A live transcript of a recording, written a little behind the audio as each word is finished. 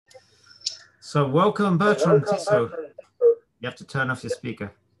So welcome, Bertrand Tissot. You have to turn off your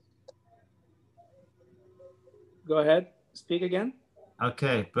speaker. Go ahead. Speak again.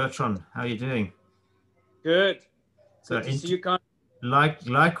 Okay, Bertrand, how are you doing? Good. So Good to see you, Con.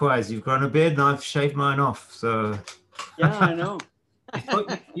 likewise, you've grown a beard and I've shaved mine off. So Yeah, I know.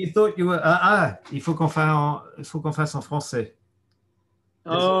 you thought you were il faut qu'on fasse en français.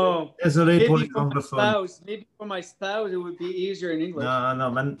 Oh, Désolé pour les anglophones. Maybe for my spouse, it would be easier in English.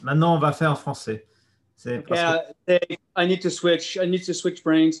 Non, maintenant on va faire en français. Okay, I need to switch. I need to switch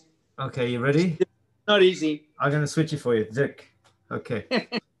brains. Okay, you ready? It's not easy. I'm going to switch it for you, Dick. Okay.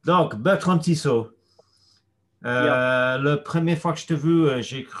 Donc, Bertrand Tissot. La première fois que je t'ai vu,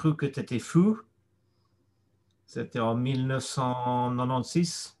 j'ai cru que tu étais fou. C'était en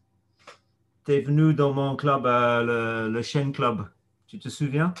 1996. Tu es venu dans mon club, le Chêne Club. Tu te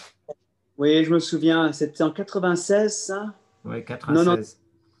souviens? Oui, je me souviens. C'était en 96, ça? Oui, 96.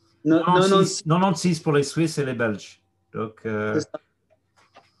 96 pour les Suisses et les Belges. Donc,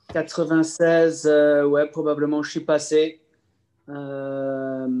 96, ouais, probablement, je suis passé.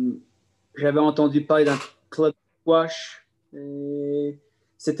 J'avais entendu parler d'un club de squash.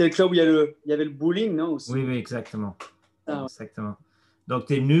 C'était le club où il y avait le bowling, non aussi? Oui, exactement. Ah, Exactement. Donc,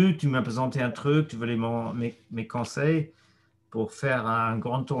 tu es venu, tu m'as présenté un truc, tu voulais mes conseils pour faire un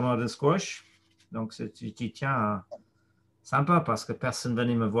grand tournoi de squash. Donc, tu dis, tiens, sympa parce que personne ne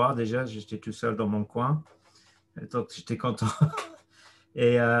venait me voir déjà, j'étais tout seul dans mon coin. Et donc, j'étais content.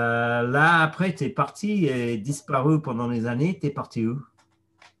 Et là, après, tu es parti et disparu pendant des années. Tu es parti où?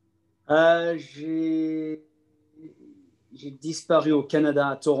 J'ai disparu au Canada,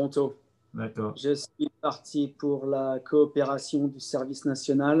 à Toronto. D'accord. Je suis parti pour la coopération du service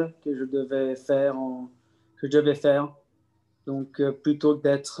national que je devais faire. Donc, plutôt que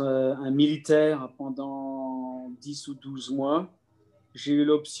d'être un militaire pendant 10 ou 12 mois, j'ai eu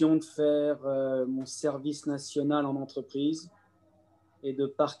l'option de faire mon service national en entreprise et de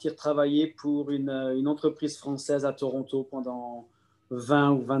partir travailler pour une entreprise française à Toronto pendant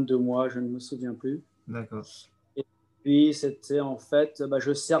 20 ou 22 mois, je ne me souviens plus. D'accord. Et puis, c'était en fait,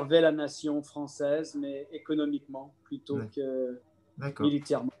 je servais la nation française, mais économiquement plutôt que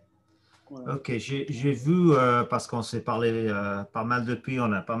militairement. Voilà. Ok, j'ai vu, parce qu'on s'est parlé pas mal depuis,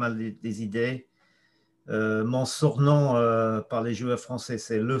 on a pas mal des idées. Mon surnom par les joueurs français,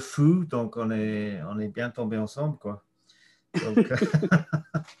 c'est Le Fou, donc on est bien tombés ensemble, quoi. Donc,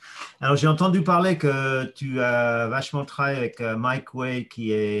 alors, j'ai entendu parler que tu as vachement travaillé avec Mike Way,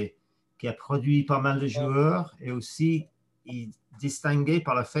 qui a produit pas mal de joueurs, et aussi il est distingué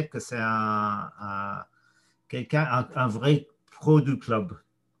par le fait que c'est un vrai pro du club.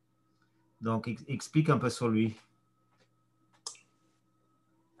 Donc, explique un peu sur lui.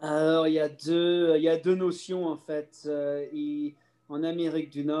 Alors, il y a deux notions, en fait. En Amérique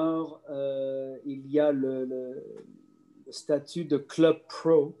du Nord, il y a le statut de club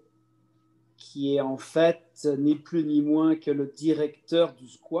pro, qui est en fait ni plus ni moins que le directeur du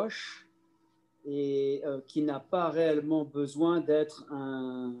squash et qui n'a pas réellement besoin d'être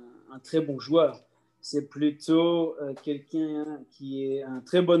un très bon joueur. C'est plutôt quelqu'un qui est un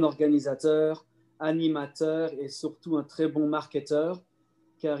très bon organisateur, animateur et surtout un très bon marketeur,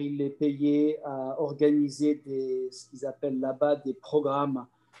 car il est payé à organiser ce qu'ils appellent là-bas des programmes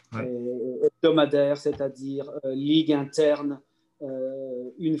hebdomadaires, c'est-à-dire ligue interne,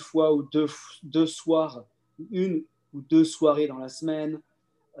 une fois ou deux soirs, une ou deux soirées dans la semaine.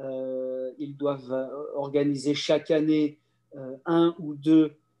 Ils doivent organiser chaque année un ou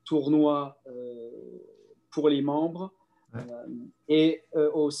deux tournois pour les membres et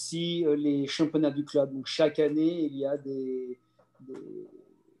aussi les championnats du club. Donc chaque année, il y a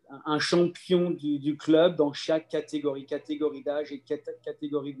un champion du club dans chaque catégorie d'âge et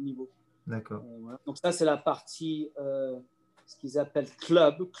catégorie de niveau. D'accord. Voilà. Donc ça, c'est la partie, ce qu'ils appellent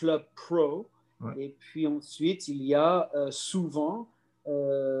club pro. Ouais. Et puis ensuite, il y a souvent,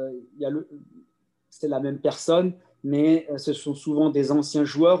 c'est la même personne, mais ce sont souvent des anciens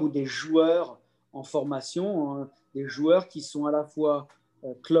joueurs ou des joueurs en formation, hein, des joueurs qui sont à la fois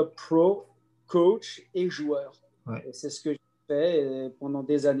club pro, coach et joueur. Ouais. Et c'est ce que j'ai fait pendant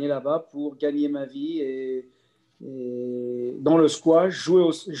des années là-bas pour gagner ma vie et dans le squash, jouer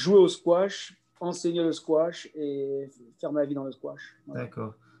au squash, enseigner le squash et faire ma vie dans le squash. Voilà.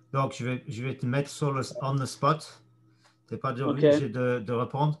 D'accord. Donc, je vais te mettre sur on the spot. Tu n'es pas obligé de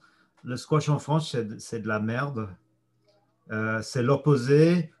répondre. Le squash en France, c'est de la merde. C'est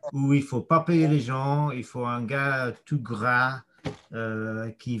l'opposé où il ne faut pas payer les gens. Il faut un gars tout gras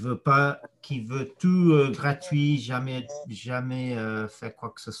qui veut tout gratuit, jamais faire quoi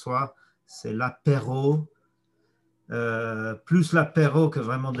que ce soit. C'est l'apéro. plus l'apéro que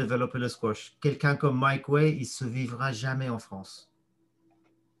vraiment développer le squash. Quelqu'un comme Mike Way, il se vivra jamais en France.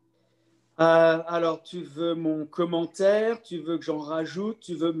 Alors, tu veux mon commentaire? Tu veux que j'en rajoute?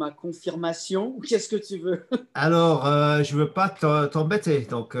 Tu veux ma confirmation? Qu'est-ce que tu veux? Alors, je ne veux pas t'embêter,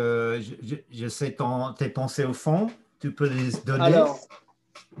 donc je sais tes pensées au fond. Tu peux les donner, Alors,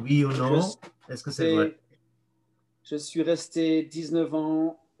 oui ou je non? suis Est-ce que c'est vrai? resté, je suis resté 19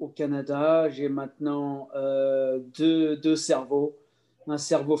 ans au Canada. J'ai maintenant deux cerveaux, un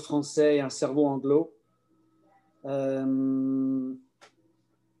cerveau français et un cerveau anglo. Euh,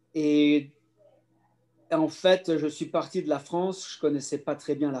 et en fait, je suis parti de la France. Je connaissais pas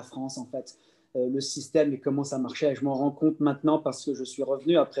très bien la France, en fait, le système et comment ça marchait. Je m'en rends compte maintenant parce que je suis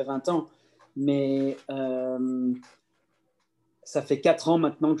revenu après 20 ans. Mais ça fait 4 ans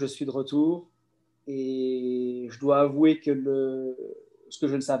maintenant que je suis de retour. Et je dois avouer que ce que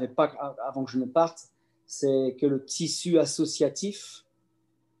je ne savais pas avant que je ne parte, c'est que le tissu associatif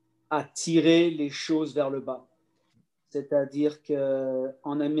a tiré les choses vers le bas. C'est-à-dire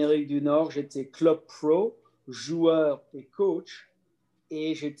qu'en Amérique du Nord, j'étais club pro, joueur et coach,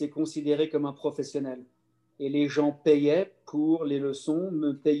 et j'étais considéré comme un professionnel. Et les gens payaient pour les leçons,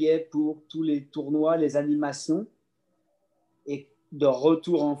 me payaient pour tous les tournois, les animations. Et de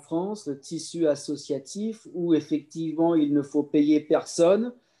retour en France, le tissu associatif, où effectivement il ne faut payer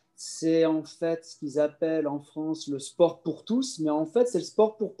personne, c'est en fait ce qu'ils appellent en France le sport pour tous, mais en fait c'est le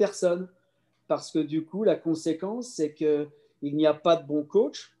sport pour personne. Parce que du coup, la conséquence, c'est qu'il n'y a pas de bons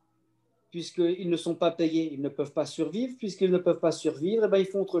coachs, puisqu'ils ne sont pas payés, ils ne peuvent pas survivre, puisqu'ils ne peuvent pas survivre, et ben, ils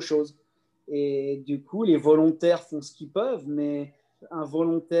font autre chose. Et du coup, les volontaires font ce qu'ils peuvent, mais un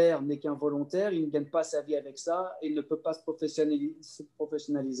volontaire n'est qu'un volontaire, il ne gagne pas sa vie avec ça, il ne peut pas se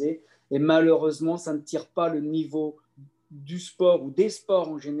professionnaliser, et malheureusement, ça ne tire pas le niveau du sport ou des sports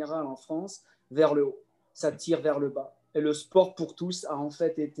en général en France vers le haut, ça tire vers le bas. Et le sport pour tous a en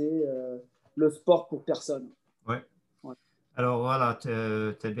fait été le sport pour personne. Ouais. Ouais. Alors voilà, tu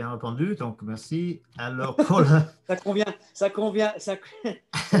as bien répondu, donc merci. Alors pour le... Ça convient, ça convient, ça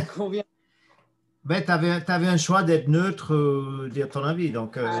convient. Ben, tu avais un choix d'être neutre, dire ton avis.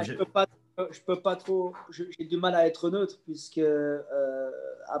 Donc, Je peux pas trop, j'ai du mal à être neutre puisque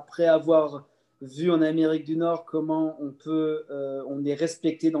après avoir vu en Amérique du Nord comment on est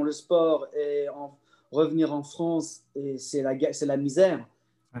respecté dans le sport et revenir en France et c'est la misère.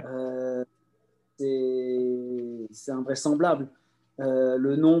 ouais, Euh, c'est invraisemblable.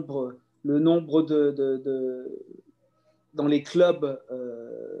 Le nombre dans les clubs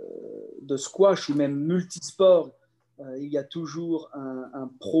de squash ou même multisport, il y a toujours un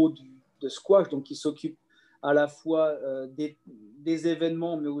pro de squash, donc qui s'occupe à la fois des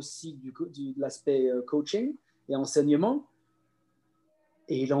événements, mais aussi de l'aspect coaching et enseignement.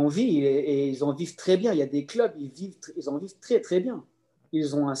 Et il en vit, et ils en vivent très bien. Il y a des clubs, ils en vivent très très bien.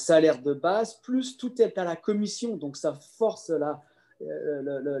 Ils ont un salaire de base, plus tout est à la commission, donc ça force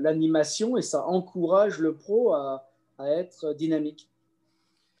l'animation et ça encourage le pro à être dynamique.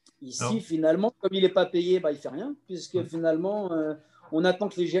 Ici, alors, finalement, comme il n'est pas payé, bah, il ne fait rien, puisque ouais, finalement, on attend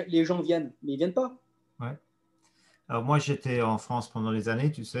que les gens viennent, mais ils ne viennent pas. ouais. Alors moi, j'étais en France pendant des années,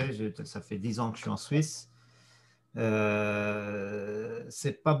 tu sais, ça fait 10 ans que je suis en Suisse.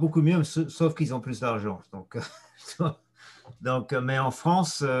 C'est pas beaucoup mieux, sauf qu'ils ont plus d'argent. Donc, mais en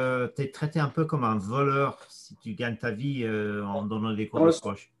France, tu es traité un peu comme un voleur si tu gagnes ta vie en donnant des cours Dans de le...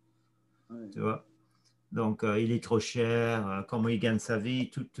 squash. Ouais. Tu vois? Donc, il est trop cher, comment il gagne sa vie,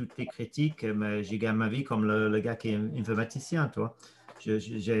 toutes les critiques, mais je gagne ma vie comme le gars qui est informaticien, toi.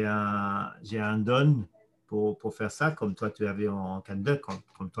 J'ai un don pour faire ça, comme toi tu avais en Canada,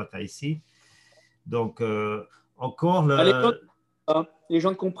 comme toi tu as ici. Donc, encore Bah, le... les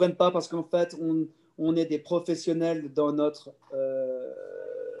gens ne comprennent pas parce qu'en fait, on est des professionnels dans notre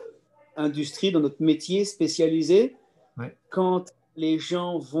industrie, dans notre métier spécialisé. Ouais, Quand les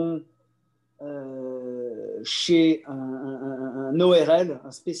gens vont chez un ORL,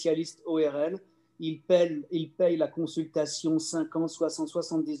 un spécialiste ORL, il paye la consultation 50, 60,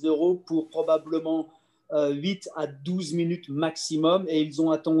 70 euros pour probablement 8 à 12 minutes maximum et ils ont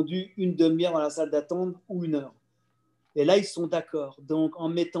attendu une demi-heure dans la salle d'attente ou une heure. Et là, ils sont d'accord. Donc, en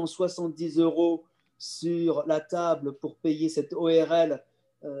mettant 70 euros sur la table pour payer cette ORL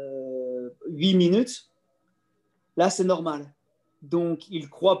 8 minutes, là, c'est normal. Donc, ils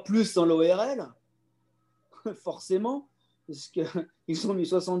croient plus en l'ORL, forcément, puisqu'ils ont mis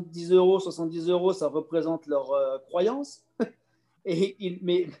 70 euros. 70 euros, ça représente leur croyance.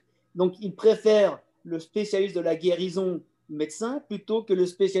 Donc, ils préfèrent le spécialiste de la guérison médecin plutôt que le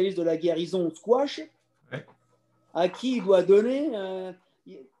spécialiste de la guérison squash ouais. à qui il doit donner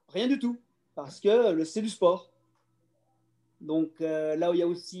rien du tout, parce que c'est du sport. Donc là où il y a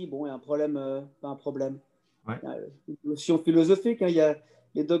aussi, bon, il y a un problème, pas un problème, Ouais, il y a une notion philosophique, hein,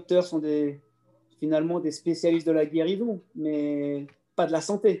 les docteurs sont finalement des spécialistes de la guérison, mais pas de la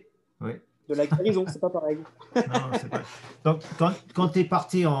santé. ouais. De la guérison, c'est pas pareil. Non, c'est pas. Donc, quand tu es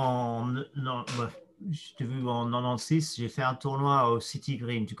parti en. Non, ouais, je t'ai vu en 96, j'ai fait un tournoi au City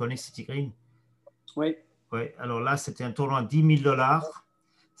Green. Tu connais City Green? Oui, Oui. Alors là, c'était un tournoi de 10 000 $.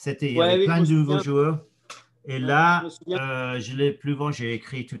 Il y avait ouais, oui, je plein me de nouveaux souviens. joueurs. Et Ouais, je me là, souviens. je l'ai plus bon, j'ai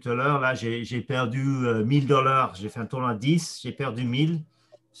écrit tout à l'heure. Là, j'ai perdu 1000 $. J'ai fait un tournoi de 10, j'ai perdu 1000.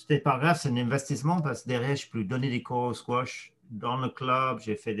 C'était pas grave, c'est un investissement parce que derrière, je peux donner des cours au squash dans le club.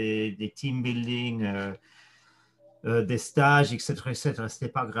 J'ai fait des team building. Des stages, etc., etc. C'était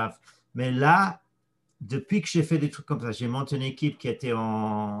pas grave. Mais là, depuis que j'ai fait des trucs comme ça, j'ai monté une équipe qui était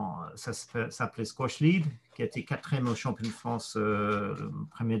ça s'appelait Squash League, qui était quatrième au championnat de France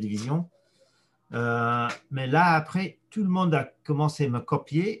première division. Mais là, après, tout le monde a commencé à me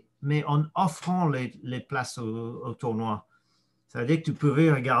copier, mais en offrant les places au tournoi. Ça veut dire que tu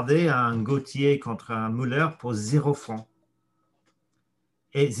pouvais regarder un Gauthier contre un Muller pour 0 francs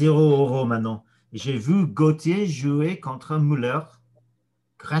et 0 € maintenant. J'ai vu Gauthier jouer contre un Muller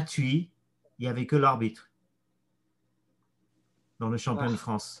gratuit, il n'y avait que l'arbitre dans le championnat de Ah,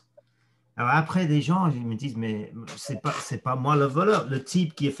 France. Alors après, des gens ils me disent, mais c'est pas moi le voleur. Le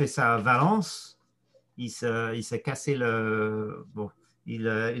type qui a fait ça à Valence, il s'est cassé le... Bon, il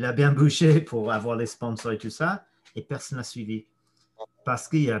a bien bouché pour avoir les sponsors et tout ça, et personne n'a suivi. Parce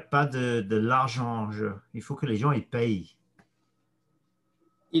qu'il n'y a pas de l'argent en jeu. Il faut que les gens ils payent.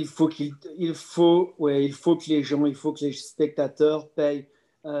 il faut que les gens, il faut que les spectateurs payent,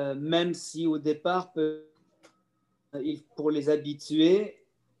 même si au départ, pour les habituer,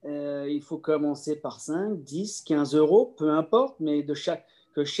 il faut commencer par 5, 10, 15 euros, peu importe, mais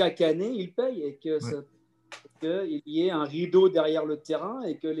que chaque année, ils payent et Ouais, qu'il y ait un rideau derrière le terrain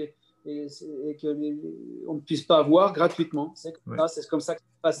et on ne puisse pas voir gratuitement. ouais, C'est comme ça que ça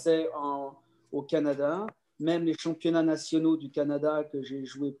se passait au Canada. Même les championnats nationaux du Canada, que j'ai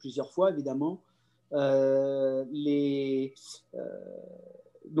joué plusieurs fois, évidemment, euh, les, euh,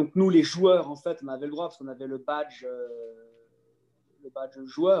 donc nous, les joueurs, en fait, on avait le droit parce qu'on avait le badge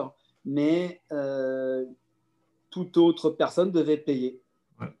joueur, mais toute autre personne devait payer.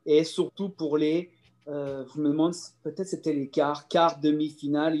 ouais, Et surtout pour je me demande, peut-être c'était les quarts,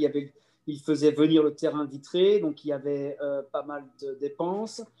 demi-finale, il faisait venir le terrain vitré, donc il y avait pas mal de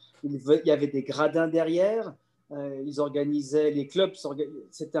dépenses, il y avait des gradins derrière, ils organisaient, les clubs,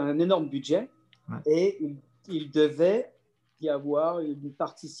 c'était un énorme budget, ouais. et il devait y avoir une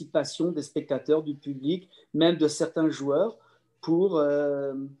participation des spectateurs, du public, même de certains joueurs, pour,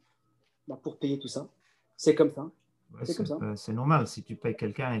 euh, pour payer tout ça. C'est comme ça. Ouais, C'est comme ça. c'est normal. Si tu payes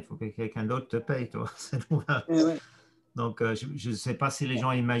quelqu'un, il faut que quelqu'un d'autre te paye, toi. C'est normal. Et ouais. Donc, je ne sais pas si les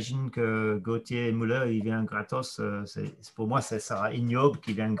gens imaginent que Gauthier et Muller, ils viennent gratos. Pour moi, ça sera ignoble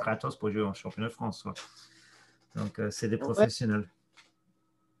qu'ils viennent gratos pour jouer en championnat de France, quoi. Donc, c'est des Ouais. professionnels.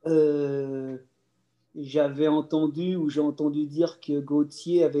 Euh, J'avais entendu ou j'ai entendu dire que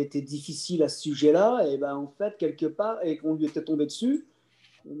Gauthier avait été difficile à ce sujet-là, et ben en fait, quelque part, et qu'on lui était tombé dessus,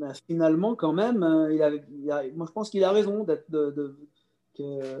 et ben, finalement, quand même, moi je pense qu'il a raison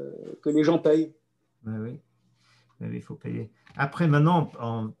que les gens payent. Oui, oui. Oui, il faut payer. Après, maintenant,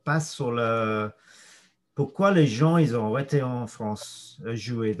 on passe sur le... Pourquoi les gens, ils ont arrêté en France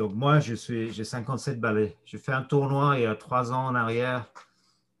jouer. Donc, moi, j'ai 57 balais. J'ai fait un tournoi il y a 3 ans en arrière.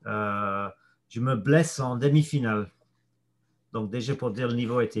 Euh, je me blesse en demi-finale. Donc, déjà, pour dire le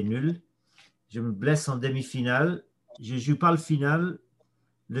niveau était nul. Je me blesse en demi-finale. Je ne joue pas le final.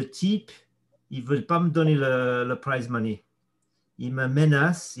 Le type, il ne veut pas me donner le prize money. Il me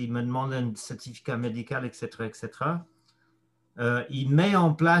menace, il me demande un certificat médical, etc., etc. Il met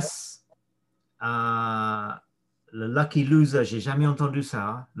en place le lucky loser. J'ai jamais entendu ça,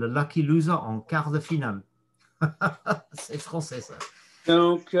 hein. Le lucky loser en quart de finale. C'est français, ça.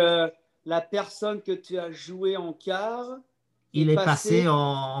 Donc, la personne que tu as joué en quart est Il est passé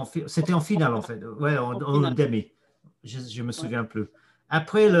passée c'était en finale, en fait. Ouais, en en finale. demi. Je me Ouais, souviens plus.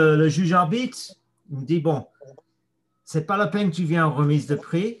 Après, ouais. le juge arbitre il me dit, bon, c'est pas la peine que tu viennes en remise de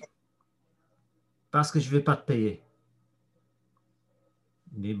prix parce que je vais pas te payer.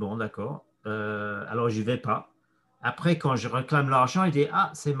 Il dit, bon, d'accord. Alors, je vais pas. Après, quand je réclame l'argent, il dit,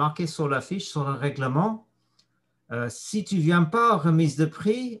 ah, c'est marqué sur la fiche, sur le règlement. Si tu viens pas en remise de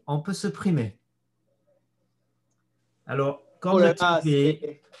prix, on peut se primer. Alors, Oh là là,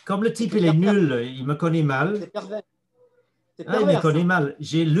 c'est comme le c'est type il est pervers, nul, il me connaît mal. c'est pervers, c'est Ah, il me pervers connaît ça. mal.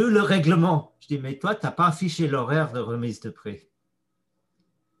 J'ai lu le règlement. Je dis, mais toi, tu n'as pas affiché l'horaire de remise de prix.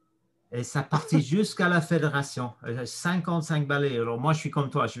 Et ça partit jusqu'à la fédération. 55 balais. Alors moi, je suis comme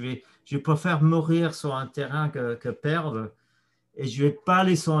toi. Je préfère mourir sur un terrain que perdre. Et je ne vais pas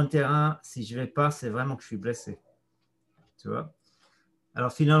aller sur un terrain. Si je ne vais pas, c'est vraiment que je suis blessé. Tu vois?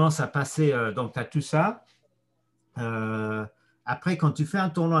 Alors finalement, ça passait. Donc, tu as tout ça. Euh, Après, quand tu fais un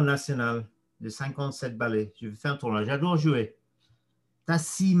tournoi national de 57 balais, je fais un tournoi. J'adore jouer. Tu as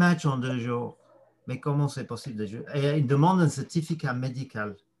 6 matchs en 2 jours. Mais comment c'est possible de jouer? Et il demande un certificat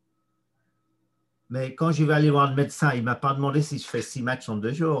médical. Mais quand je vais aller voir le médecin, il ne m'a pas demandé si je fais 6 matchs en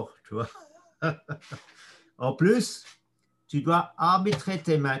 2 jours, tu vois. En plus, tu dois arbitrer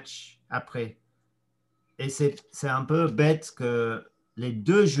tes matchs après. Et c'est un peu bête que les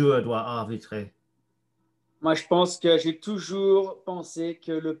deux joueurs doivent arbitrer. Moi, je pense que j'ai toujours pensé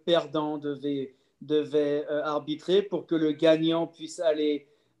que le perdant devait arbitrer pour que le gagnant puisse aller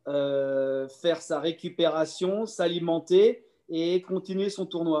faire sa récupération, s'alimenter et continuer son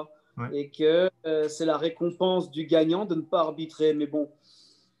tournoi. Ouais. Et que c'est la récompense du gagnant de ne pas arbitrer. Mais bon,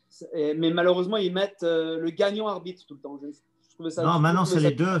 mais malheureusement, ils mettent le gagnant arbitre tout le temps. Je trouvais ça, Non, je maintenant, trouvais c'est ça.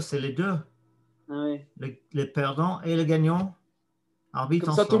 les deux. C'est les deux. Ah ouais. Les perdants et les gagnants arbitrent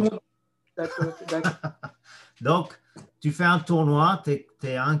Comme ça, tout le ensemble. monde. D'accord, d'accord. Donc, tu fais un tournoi, tu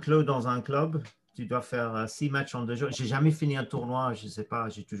es inclus dans un club, tu dois faire 6 matchs en 2 jours. J'ai jamais fini un tournoi, je ne sais pas,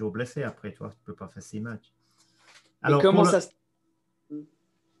 j'ai toujours blessé après, toi, tu ne peux pas faire 6 matchs. Et Alors, comment ça se.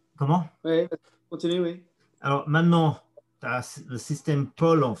 comment? Oui, continue, oui. Alors, maintenant, tu as le système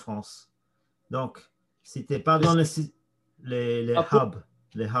pôle en France. Donc, si tu n'es pas Le dans les drapeau. hubs,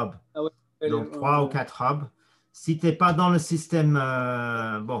 les hubs, Ah ouais, donc 3 ou 4 hubs, si tu n'es pas dans le système,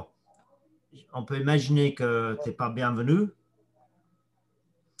 bon, on peut imaginer que tu n'es pas bienvenu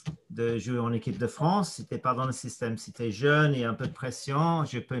de jouer en équipe de France. Si tu n'es pas dans le système, si tu es jeune et un peu de pression,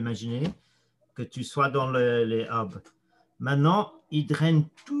 je peux imaginer que tu sois dans les hubs. Maintenant, ils drainent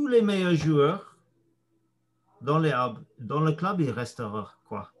tous les meilleurs joueurs dans les hubs. Dans le club, il restera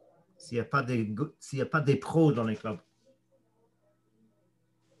quoi? S'il n'y a pas des pros dans les clubs.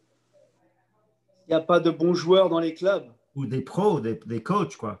 Il n'y a pas de bons joueurs dans les clubs. Ou des pros, des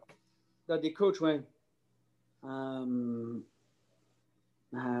coachs, quoi. Il y a des coachs, ouais.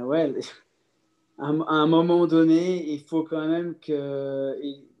 Ouais. À un moment donné, il faut quand même que.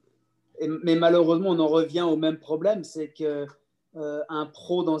 Mais malheureusement, on en revient au même problème, c'est que un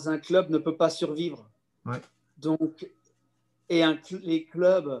pro dans un club ne peut pas survivre. Ouais. Donc, les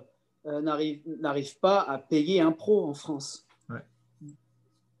clubs n'arrivent pas à payer un pro en France. Ouais.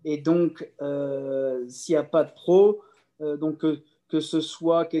 Et donc, s'il n'y a pas de pro, donc que ce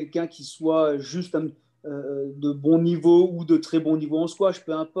soit quelqu'un qui soit juste de bon niveau ou de très bon niveau en squash,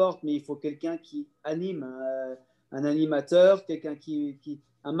 peu importe, mais il faut quelqu'un qui anime, un animateur,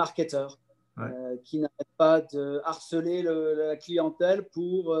 un marketeur, Ouais. qui n'arrête pas de harceler la clientèle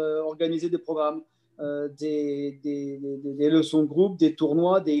pour organiser des programmes, des leçons de groupe, des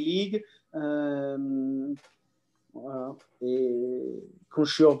tournois, des ligues. Voilà. Et quand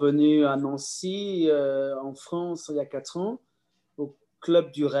je suis revenu à Nancy, en France, il y a 4 ans, au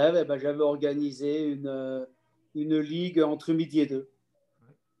Club du Rêve, eh ben, j'avais organisé une ligue entre midi et deux,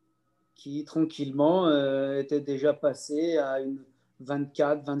 qui tranquillement était déjà passée à une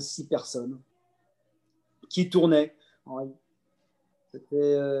 24-26 personnes qui tournaient.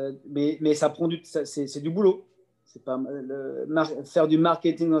 Mais ça prend c'est du boulot. C'est pas faire du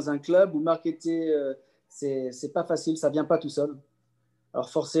marketing dans un club ou marketer, c'est pas facile, ça vient pas tout seul.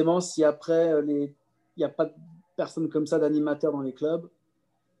 Alors forcément, si après, il n'y a pas de personnes comme ça d'animateurs dans les clubs,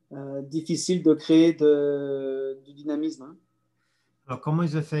 difficile de créer du dynamisme. Hein. Alors, comment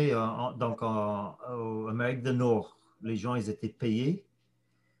ils ont fait donc en Amérique du Nord? Les gens, ils étaient payés.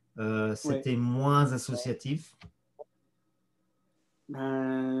 Ouais. C'était moins associatif.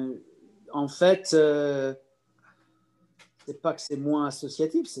 En fait, c'est pas que c'est moins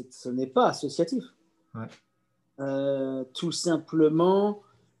associatif, ce n'est pas associatif. Ouais. Tout simplement,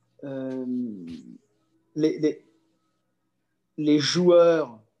 euh, les, les, les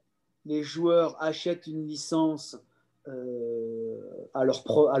joueurs achètent une licence à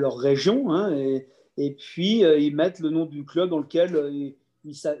leur région, hein, et puis ils mettent le nom du club dans lequel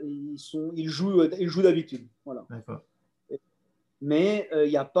ils jouent d'habitude. Voilà. D'accord. Mais il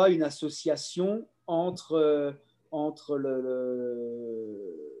n'y a pas une association entre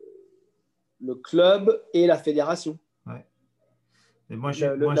le club et la fédération. Ouais. Et moi, j'ai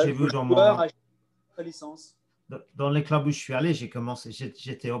Le vu joueur achète sa licence. dans les clubs où je suis allé,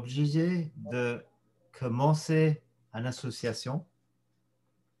 j'étais obligé de commencer une association.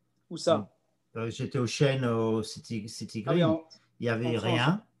 Où Donc, ça? j'étais au Chêne, au City Ah oui, Green. Il n'y en avait France.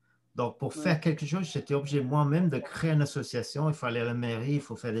 rien. Donc, pour Ouais. faire quelque chose, j'étais obligé moi-même de créer une association. Il faut aller à la mairie, il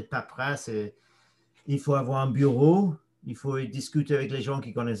faut faire des paperasses, et il faut avoir un bureau, il faut discuter avec les gens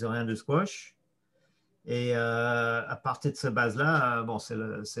qui connaissent rien de squash. Et à partir de cette base-là, bon, c'est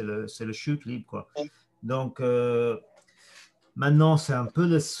le chute libre, quoi. Donc, maintenant, c'est un peu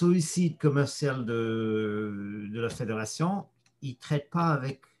le suicide commercial de la fédération. Ils ne traitent pas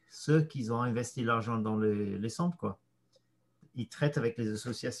avec ceux qui ont investi l'argent dans les centres, quoi. Ils traitent avec les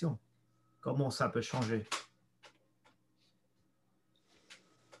associations. Comment ça peut changer?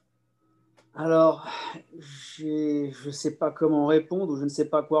 Alors, je ne sais pas comment répondre ou je ne sais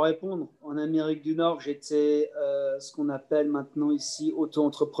pas quoi répondre. En Amérique du Nord, j'étais ce qu'on appelle maintenant ici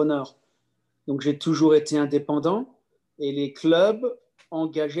auto-entrepreneur. Donc, j'ai toujours été indépendant et les clubs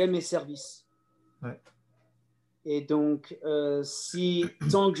engageaient mes services. Ouais. Et donc, tant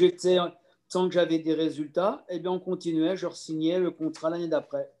que j'avais des résultats, eh bien, on continuait, je re-signais le contrat l'année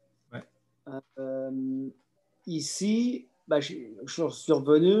d'après. Ouais. Ici, bah, je suis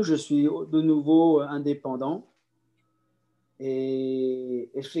revenu, je suis de nouveau indépendant. Et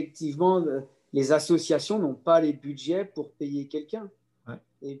effectivement, les associations n'ont pas les budgets pour payer quelqu'un. Ouais.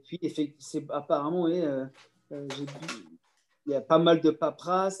 Et puis, apparemment, oui, il y a pas mal de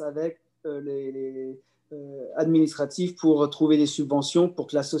paperasse avec les administratifs pour trouver des subventions pour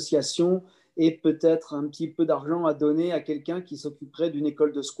que l'association ait peut-être un petit peu d'argent à donner à quelqu'un qui s'occuperait d'une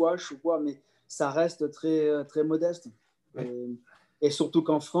école de squash ou quoi, mais ça reste très, très modeste. Ouais. Et surtout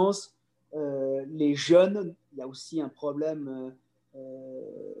qu'en France, les jeunes, il y a aussi un problème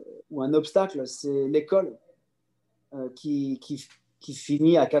ou un obstacle, c'est l'école qui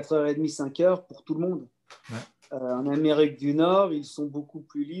finit à 4h30, 5h pour tout le monde. Ouais. En Amérique du Nord, ils sont beaucoup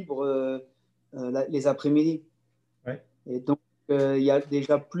plus libres les après-midi. Ouais. Et donc, il y a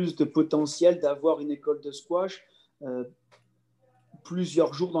déjà plus de potentiel d'avoir une école de squash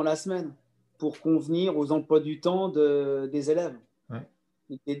plusieurs jours dans la semaine pour convenir aux emplois du temps des élèves, Ouais.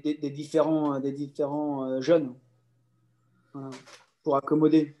 des différents jeunes, voilà, pour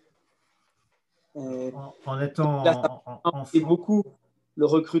accommoder. En Là, ça étant et beaucoup. Le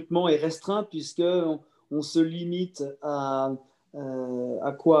recrutement est restreint puisque on se limite à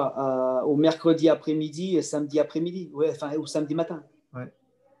quoi au mercredi après-midi et samedi après-midi, ouais, enfin, ou samedi matin. ouais.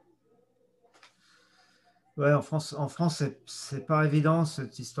 Ouais, en France, c'est pas évident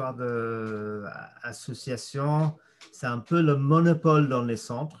cette histoire d'association. C'est un peu le monopole dans les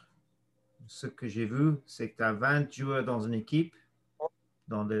centres. Ce que j'ai vu, c'est que tu as 20 joueurs dans une équipe,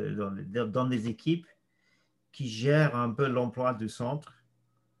 dans des équipes qui gèrent un peu l'emploi du centre,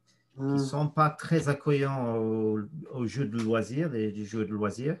 qui ne sont pas très accueillants aux jeux de loisirs, des jeux de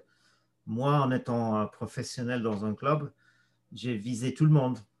loisirs. Moi, en étant professionnel dans un club, j'ai visé tout le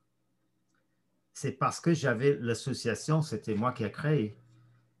monde. C'est parce que j'avais l'association, c'était moi qui ai créé.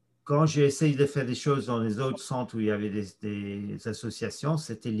 Quand j'ai essayé de faire des choses dans les autres centres où il y avait des associations,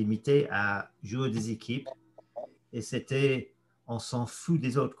 c'était limité à jouer des équipes et c'était, on s'en fout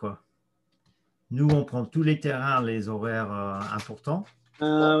des autres, quoi. Nous, on prend tous les terrains, les horaires importants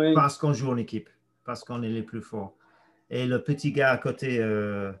Oui. parce qu'on joue en équipe, parce qu'on est les plus forts. Et le petit gars à côté,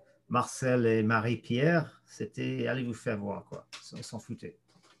 Marcel et Marie-Pierre, c'était allez vous faire voir, quoi. Ils s'en foutaient.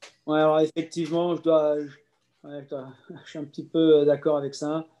 Ouais, alors effectivement, ouais, je suis un petit peu d'accord avec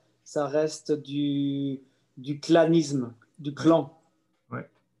ça. Ça reste du clanisme, du Ouais, clan. ouais,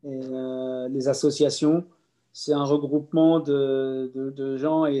 Et les associations, c'est un regroupement de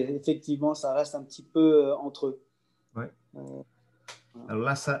gens et effectivement, ça reste un petit peu entre eux. ouais. Euh, voilà. Alors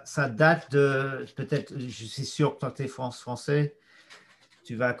là, ça date de, peut-être, je suis sûr que toi, tu es français,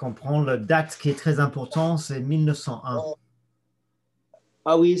 tu vas comprendre, la date qui est très importante, c'est 1901,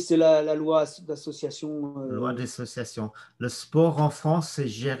 Ah oui, c'est la loi d'association. loi d'association. Le sport en France, c'est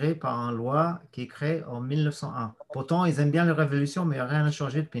géré par une loi qui est créée en 1901. Pourtant, ils aiment bien la révolution, mais rien n'a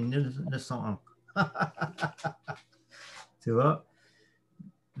changé depuis 1901. Tu vois?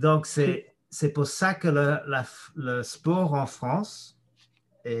 Donc, c'est pour ça que le sport en France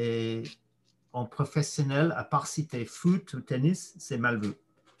est en professionnel, à part si tu es foot ou tennis, c'est mal vu.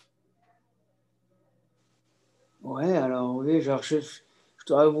 Ouais, alors oui, genre, je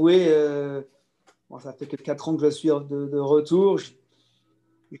dois avouer, bon, ça fait que 4 ans que je suis de retour.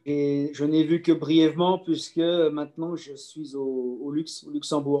 Je n'ai vu que brièvement puisque maintenant je suis au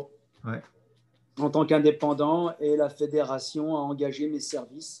Luxembourg Ouais, en tant qu'indépendant et la fédération a engagé mes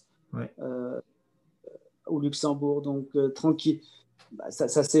services ouais, euh, au Luxembourg. Donc tranquille, bah, ça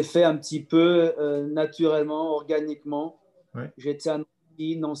s'est fait un petit peu naturellement, organiquement. ouais, J'étais à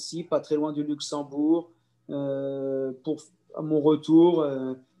Nancy, pas très loin du Luxembourg, pour à mon retour.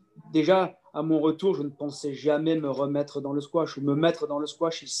 Déjà, à mon retour, je ne pensais jamais me remettre dans le squash ou me mettre dans le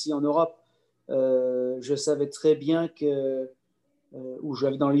squash ici en Europe. Je savais très bien ou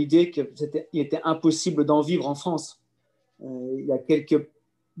j'avais dans l'idée qu'il était impossible d'en vivre en France. Il y a quelques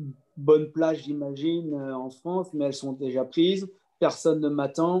bonnes plages, j'imagine, en France, mais elles sont déjà prises. Personne ne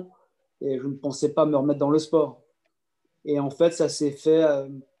m'attend et je ne pensais pas me remettre dans le sport. Et en fait, ça s'est fait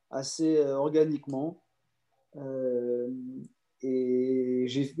assez organiquement. Euh, et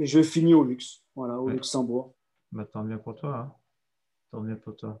je finis au luxe, voilà, au Ouais. Luxembourg. Bah, tant mieux pour toi, hein. Tant mieux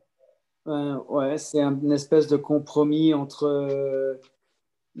pour toi. Ouais, c'est une espèce de compromis entre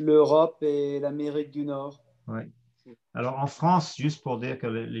l'Europe et l'Amérique du Nord. Ouais. Alors en France, juste pour dire que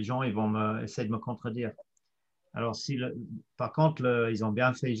les gens ils vont essayer de me contredire. Alors si par contre ils ont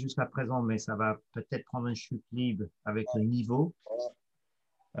bien fait jusqu'à présent, mais ça va peut-être prendre une chute libre avec le niveau.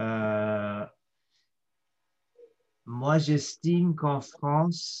 Euh, Moi j'estime qu'en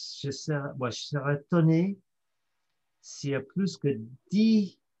France, je serais étonné s'il y a plus que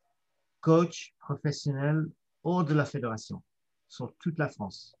 10 coachs professionnels hors de la fédération sur toute la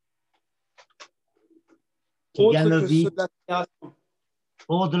France qui gagnent Autre leur que ceux vie de la fédération.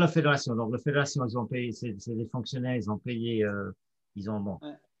 hors de la fédération. Donc, la fédération, ils ont payé, c'est des fonctionnaires, ils ont payé, ils ont bon,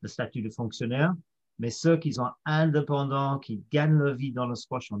 Ouais. le statut de fonctionnaire, mais ceux qui sont indépendants, qui gagnent leur vie dans le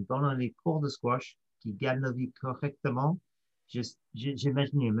squash, en donnant les cours de squash, qui gagnent leur vie correctement,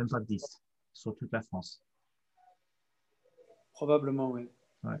 j'imagine il n'y a même pas de 10 sur toute la France. Probablement, oui.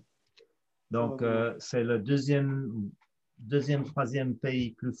 Ouais. Donc, Probablement. c'est le troisième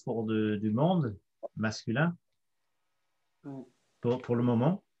pays plus fort du monde, masculin, Ouais. pour le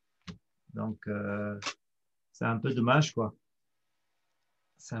moment. Donc, c'est un peu dommage, quoi.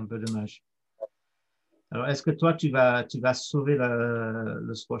 C'est un peu dommage. Alors, est-ce que toi, tu vas sauver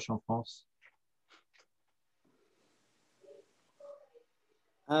le squash en France?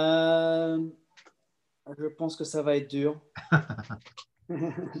 Euh, je pense que ça va être dur.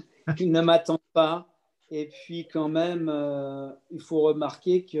 Ils ne m'attendent pas. Et puis quand même, il faut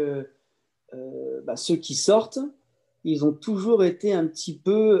remarquer que ceux qui sortent, ils ont toujours été un petit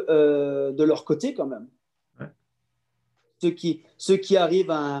peu de leur côté quand même. Ouais. Ceux qui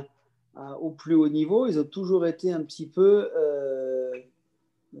arrivent au plus haut niveau, ils ont toujours été un petit peu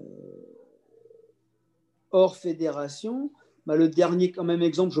hors fédération. Bah, le dernier quand même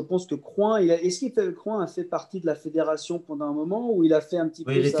exemple, je pense que Croin, Croin a fait partie de la fédération pendant un moment où il a fait un petit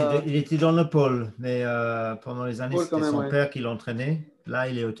Oui, peu sa il était dans le pôle, mais pendant les années, rôle quand c'était même, son ouais. père qui l'entraînait. Là,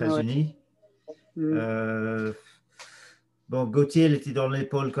 il est aux Ah ouais. États-Unis. Mm. Euh, bon, Gauthier, il était dans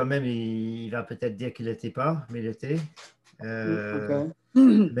l'épaule quand même. Il va peut-être dire qu'il n'était pas, mais il était. Euh, Ok.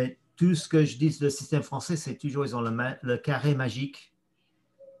 mais tout ce que je dis de système français, c'est toujours, ils ont le carré magique,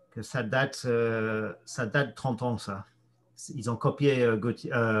 que ça date de 30 ans, ça. Ils ont copié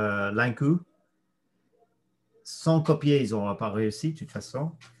Lankou. Sans copier, ils n'ont pas réussi de toute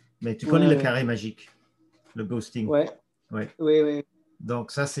façon. Mais tu connais Ouais, le ouais. carré magique, le ghosting. Ouais, Oui. oui, oui. Donc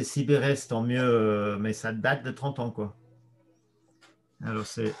ça, c'est Sibérès, tant mieux, mais ça date de 30 ans, quoi. Alors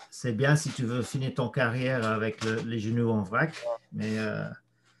c'est bien si tu veux finir ton carrière avec les genoux en vrac, mais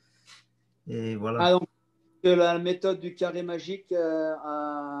et voilà. Ah, donc la méthode du carré magique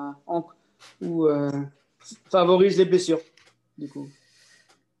ou, favorise les blessures, du coup.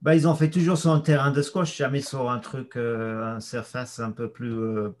 Ben, ils ont fait toujours sur un terrain de squash, jamais sur un truc, un surface un peu plus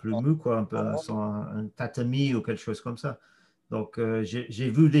mou, quoi, un peu sur un tatami ou quelque chose comme ça. Donc j'ai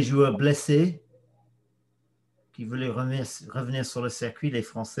vu des joueurs blessés qui voulaient revenir sur le circuit, les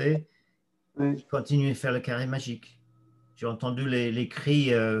Français, Ouais. qui continuaient à faire le carré magique. J'ai entendu les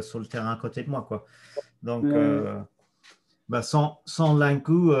cris sur le terrain à côté de moi, quoi. Donc, Ouais. bah, sans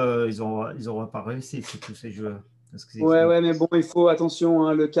Lankou, ils auraient pas réussi, tous ces joueurs. Parce que Ouais, ouais, mais bon, il faut attention,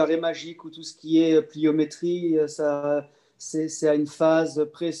 hein, le carré magique ou tout ce qui est pliométrie, c'est à une phase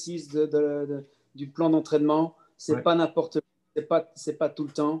précise du plan d'entraînement. C'est ouais, pas n'importe quoi, c'est pas tout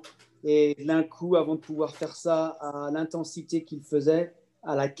le temps. Et d'un coup, avant de pouvoir faire ça à l'intensité qu'il faisait,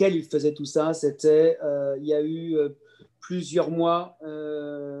 à laquelle il faisait tout ça, il y a eu plusieurs mois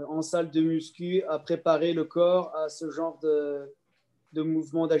en salle de muscu à préparer le corps à ce genre de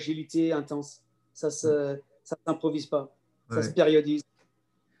mouvement d'agilité intense. Ça s'improvise pas, ça se ouais. périodise.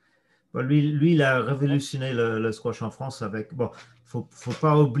 Bon, lui, il a révolutionné le squash en France avec. Bon, faut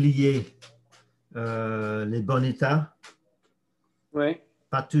pas oublier les bons états, Ouais.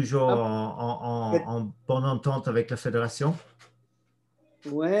 pas toujours Ah, en bonne entente avec la fédération.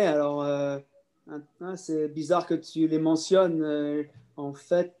 ouais, alors c'est bizarre que tu les mentionnes. En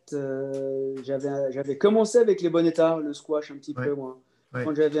fait, j'avais commencé avec les bons états, le squash un petit Ouais, peu, moi. ouais,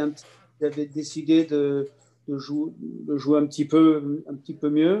 Quand j'avais décidé de jouer un petit peu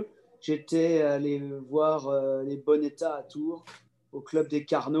mieux. j'étais allé voir les Bonetta à Tours, au club des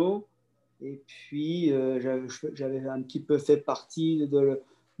Carnot. Et puis, j'avais un petit peu fait partie de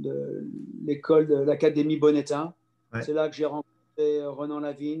l'école de l'Académie Bonetta. Ouais. C'est là que j'ai rencontré Renan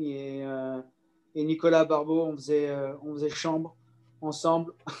Lavigne et Nicolas Barbeau. On faisait chambre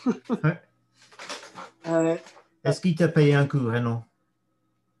ensemble. Ouais. Euh, Est-ce qu'il t'a payé un coup, Renan?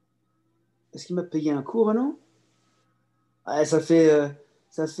 Est-ce qu'il m'a payé un cours, Renan? Ouais, ça fait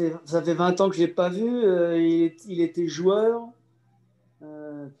 20 ans que je ne l'ai pas vu. Il était joueur.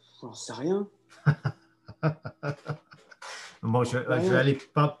 J'en sais rien. Bon, J'en sais je vais rien. aller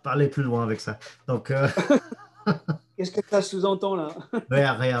parler plus loin avec ça. Donc, Qu'est-ce que ça sous-entend là?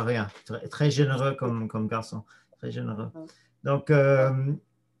 rien, rien, rien. Très généreux comme garçon. Très généreux. Donc,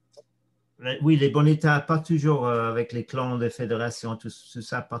 oui, les Bonitas, pas toujours avec les clans des fédérations, tout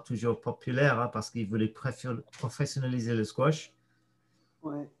ça, pas toujours populaire hein, parce qu'ils voulaient professionnaliser le squash.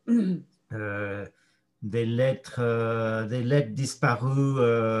 Ouais. Euh, des lettres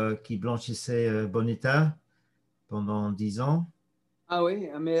disparues qui blanchissaient Bonita pendant 10 ans. Ah oui,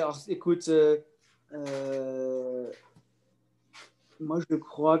 mais alors, écoute, euh, moi je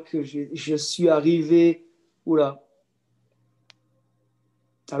crois que je suis arrivé. Oula,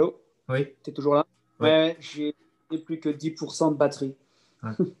 allô? Oui, T'es toujours là? oui. Ouais, j'ai plus que 10% de batterie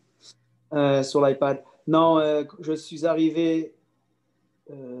Ouais. sur l'iPad. Non, je suis arrivé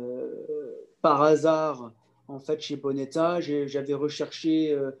par hasard en fait chez Bonetta. J'avais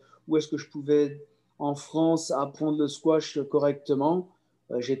recherché où est-ce que je pouvais en France apprendre le squash correctement.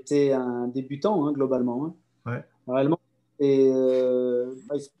 J'étais un débutant hein, globalement, hein, Ouais. réellement. Et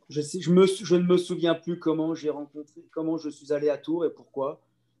je ne me souviens plus comment je suis allé à Tours et pourquoi.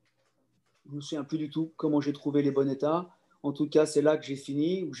 Je ne me souviens plus du tout comment j'ai trouvé les Bonetta. En tout cas, c'est là que j'ai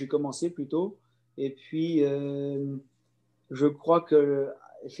fini, ou j'ai commencé plutôt. Et puis, je crois que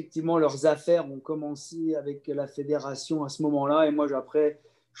effectivement leurs affaires ont commencé avec la fédération à ce moment-là. Et moi, après,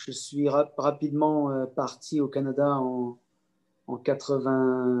 je suis rapidement parti au Canada en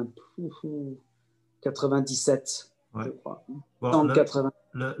 97, Ouais. je crois. Bon, 180.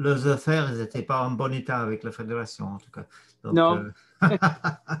 leurs affaires, ils n'étaient pas en bon état avec la fédération, en tout cas. Donc, Non,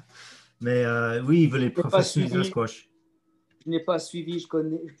 mais oui, ils voulaient je n'ai pas professionnaliser le suivi. squash. Je n'ai pas suivi. Je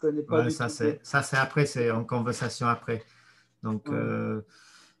connais pas Ouais, du tout. ça c'est après, c'est en conversation après. Donc, Ouais.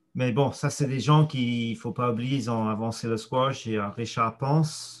 mais bon, ça c'est des gens qui, il faut pas oublier, ils ont avancé le squash. Il y a Richard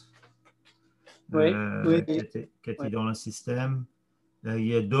Ponce Oui, oui, qui était ouais. dans le système. Il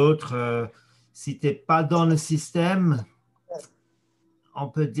y a d'autres. Si tu n'es pas dans le système, on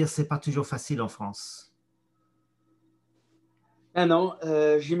peut dire que c'est pas toujours facile en France. Ah non,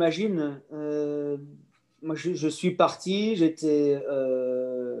 j'imagine. Moi, je suis parti, j'étais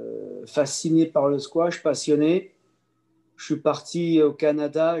fasciné par le squash, passionné. Je suis parti au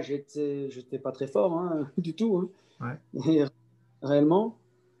Canada, j'étais pas très fort hein, du tout, Ouais, hein, et réellement.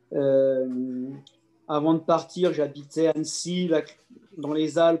 Euh, Avant de partir, j'habitais à Annecy, là, dans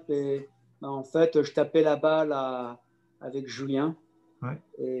les Alpes, et ben, en fait, je tapais la balle avec Julien, ouais,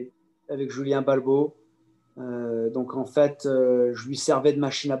 et avec Julien Balbo. Donc en fait, je lui servais de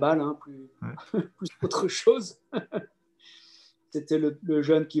machine à balles, hein, ouais. plus autre chose. C'était le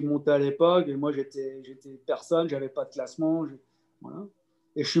jeune qui montait à l'époque, et moi j'étais personne, j'avais pas de classement. Voilà.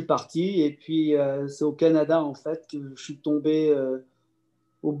 Et je suis parti, et puis c'est au Canada en fait que je suis tombé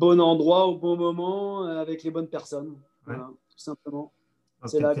au bon endroit, au bon moment, avec les bonnes personnes. Ouais. Voilà, tout simplement. Donc,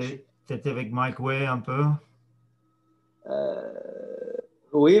 C'est tu là que étais, avec Mike Way un peu. euh,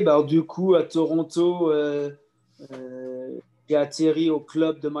 oui, bah, du coup, à Toronto, j'ai atterri au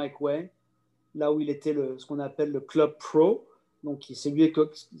club de Mike Way, là où il était ce qu'on appelle le club pro. Donc,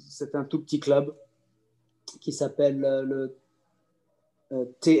 c'est un tout petit club qui s'appelle le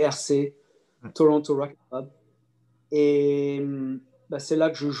TRC, Ouais. Toronto Rocket Club. Et bah, c'est là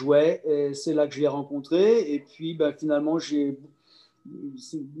que je jouais, et c'est là que je l'ai rencontré. Et puis, bah, finalement,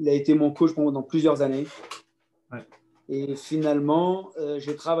 il a été mon coach pendant plusieurs années. Ouais. Et finalement,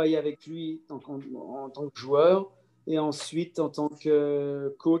 j'ai travaillé avec lui en tant que joueur. Et ensuite, en tant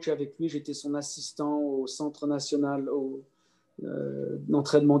que coach avec lui, j'étais son assistant au Centre national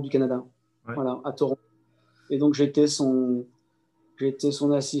d'entraînement du Canada, Ouais. voilà, à Toronto. Et donc, j'étais son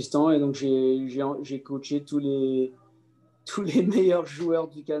assistant. Et donc, j'ai coaché tous les meilleurs joueurs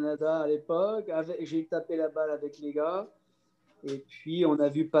du Canada à l'époque. J'ai tapé la balle avec les gars. Et puis, on a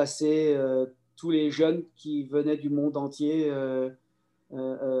vu passer tous les jeunes qui venaient du monde entier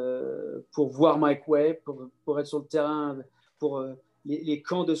pour voir Mike Way, pour être sur le terrain, pour les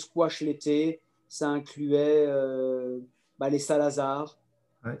camps de squash l'été. Ça incluait bah, les Salazar.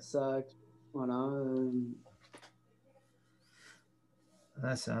 Ouais. Ça, voilà.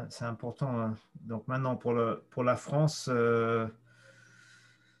 Ouais, c'est important, hein. Donc maintenant, pour la France, je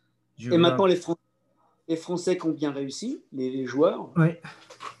Et veux... maintenant, les Français qui ont bien réussi, les joueurs, Oui,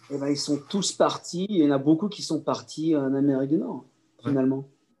 eh ben, ils sont tous partis. Il y en a beaucoup qui sont partis en Amérique du Nord, oui, finalement.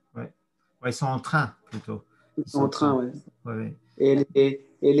 oui. Ouais, ils sont en train, plutôt. Ils Ils sont sont en en train, train. ouais. Oui,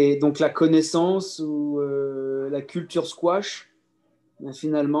 oui. Donc la connaissance ou la culture squash, ben,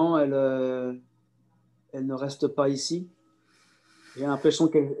 finalement, elle ne reste pas ici. J'ai l'impression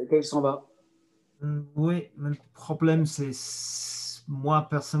qu'elle s'en va. Oui, mais le problème, c'est moi,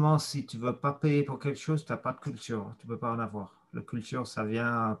 personnellement, si tu veux pas payer pour quelque chose, tu n'as pas de culture. Tu peux pas en avoir. La culture, ça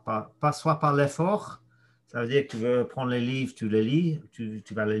vient pas soit par l'effort, ça veut dire que tu veux prendre les livres, tu les lis, tu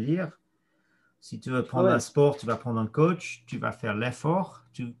vas les lire. Si tu veux Ah prendre un ouais. sport, tu vas prendre un coach, tu vas faire l'effort,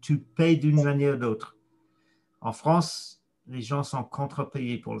 tu payes d'une manière ou d'autre. En France, les gens sont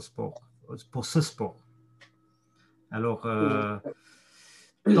contre-payés pour le sport, pour ce sport. Alors,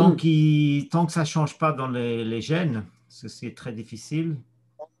 tant que ça ne change pas dans les gènes, ce qui est très difficile,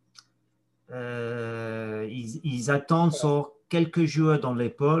 ils attendent sur quelques joueurs dans les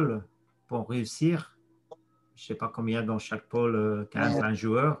pôles pour réussir. Je ne sais pas combien il y a dans chaque pôle, 15, 20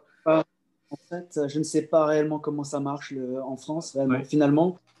 joueurs. En fait, je ne sais pas réellement comment ça marche en France, réellement. Ouais,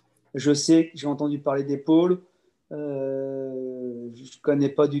 Finalement, je sais que j'ai entendu parler des pôles. Je ne connais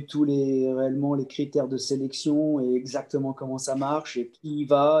pas du tout réellement les critères de sélection et exactement comment ça marche et qui y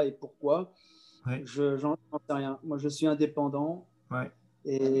va et pourquoi. ouais, J'en sais rien. Moi, je suis indépendant ouais.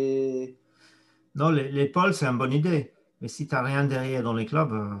 et Non, les pôles, c'est une bonne idée. Mais si tu n'as rien derrière dans les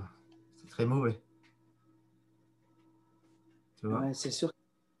clubs, c'est très mauvais. Tu vois? ouais, c'est sûr.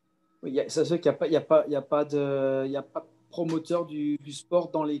 Oui, c'est sûr qu'il n'y a pas, il y a pas, il y a pas de promoteur du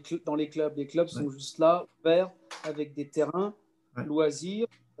sport dans les clubs. Les clubs Ouais, sont juste là, ouverts, avec des terrains, ouais. loisirs,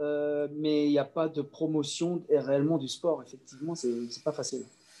 mais il n'y a pas de promotion réellement du sport. Effectivement, c'est pas facile.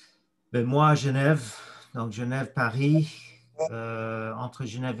 Ben, moi, à Genève, donc Genève, Paris, entre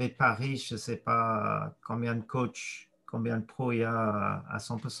Genève et Paris, je ne sais pas combien de coachs, combien de pros il y a à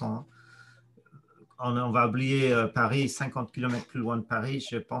 100%. On va oublier Paris, 50 kilomètres plus loin de Paris,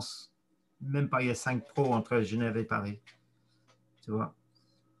 je pense même pas il y a 5 pros entre Genève et Paris. Tu vois,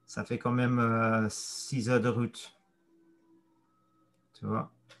 ça fait quand même 6 heures de route. Tu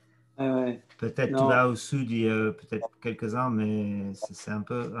vois, Ouais, ouais. peut-être Non, là au sud, il y a peut-être quelques-uns, mais c'est un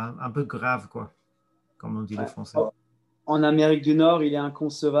peu grave, quoi, comme on dit les ouais. Français. En Amérique du Nord, il est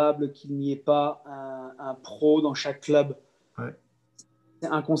inconcevable qu'il n'y ait pas un pro dans chaque club. Ouais, C'est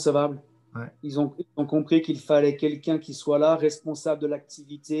inconcevable. ouais, Ils ont compris qu'il fallait quelqu'un qui soit là, responsable de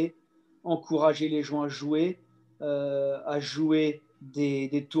l'activité, encourager les gens à jouer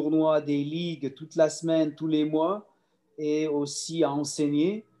des tournois, des ligues toute la semaine, tous les mois, et aussi à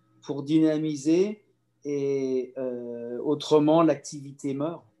enseigner pour dynamiser. Et autrement, l'activité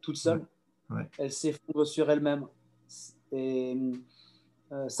meurt toute ouais, seule. ouais. Elle s'effondre sur elle-même. Et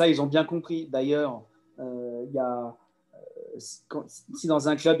ça, ils ont bien compris. D'ailleurs, il y a si dans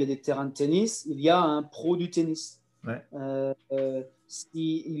un club il y a des terrains de tennis, il y a un pro du tennis. Ouais.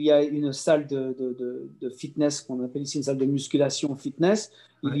 S'il y a une salle de fitness, qu'on appelle ici une salle de musculation fitness,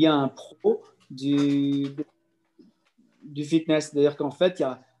 il Ouais, y a un pro du fitness. C'est-à-dire qu'en fait,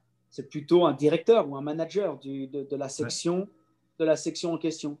 c'est plutôt un directeur ou un manager ouais. de la section en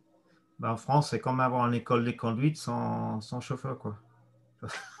question. Ben, en France, c'est comme avoir une école de conduite sans chauffeur, quoi.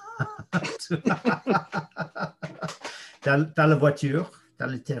 Tu as la voiture, tu as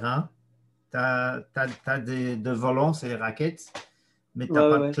le terrain, tu as de volants, c'est les raquettes, mais tu n'as Ouais,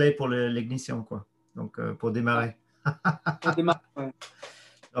 ouais, pas de ouais. clé pour l'ignition, quoi. Donc, pour Ouais. démarrer. On démarre. Ouais.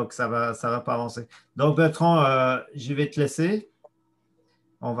 Donc, ça va pas avancer. Donc, Bertrand, je vais te laisser.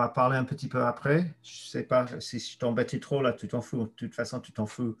 On va parler un petit peu après. Je sais pas si je t'embête trop là, tu t'en fous. De toute façon, tu t'en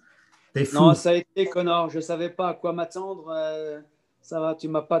fous. T'es Non, fou. ça a été Connor. Je ne savais pas à quoi m'attendre. Ça va, tu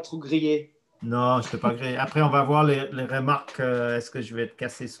m'as pas trop grillé. Non, je ne te pas gré. Après, on va voir les remarques. Est-ce que je vais être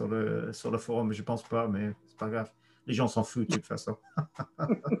cassé sur le forum? Je pense pas, mais c'est pas grave. Les gens s'en foutent de toute façon.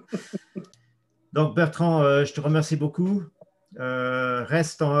 Donc, Bertrand, je te remercie beaucoup.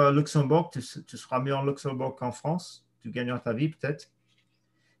 Reste en Luxembourg. Tu seras mieux en Luxembourg qu'en France. Tu gagneras ta vie peut-être.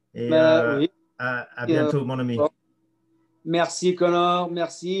 Et Oui. à Euh, bientôt, mon ami. bon. Merci Connor,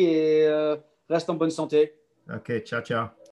 merci et reste en bonne santé. OK, ciao, ciao.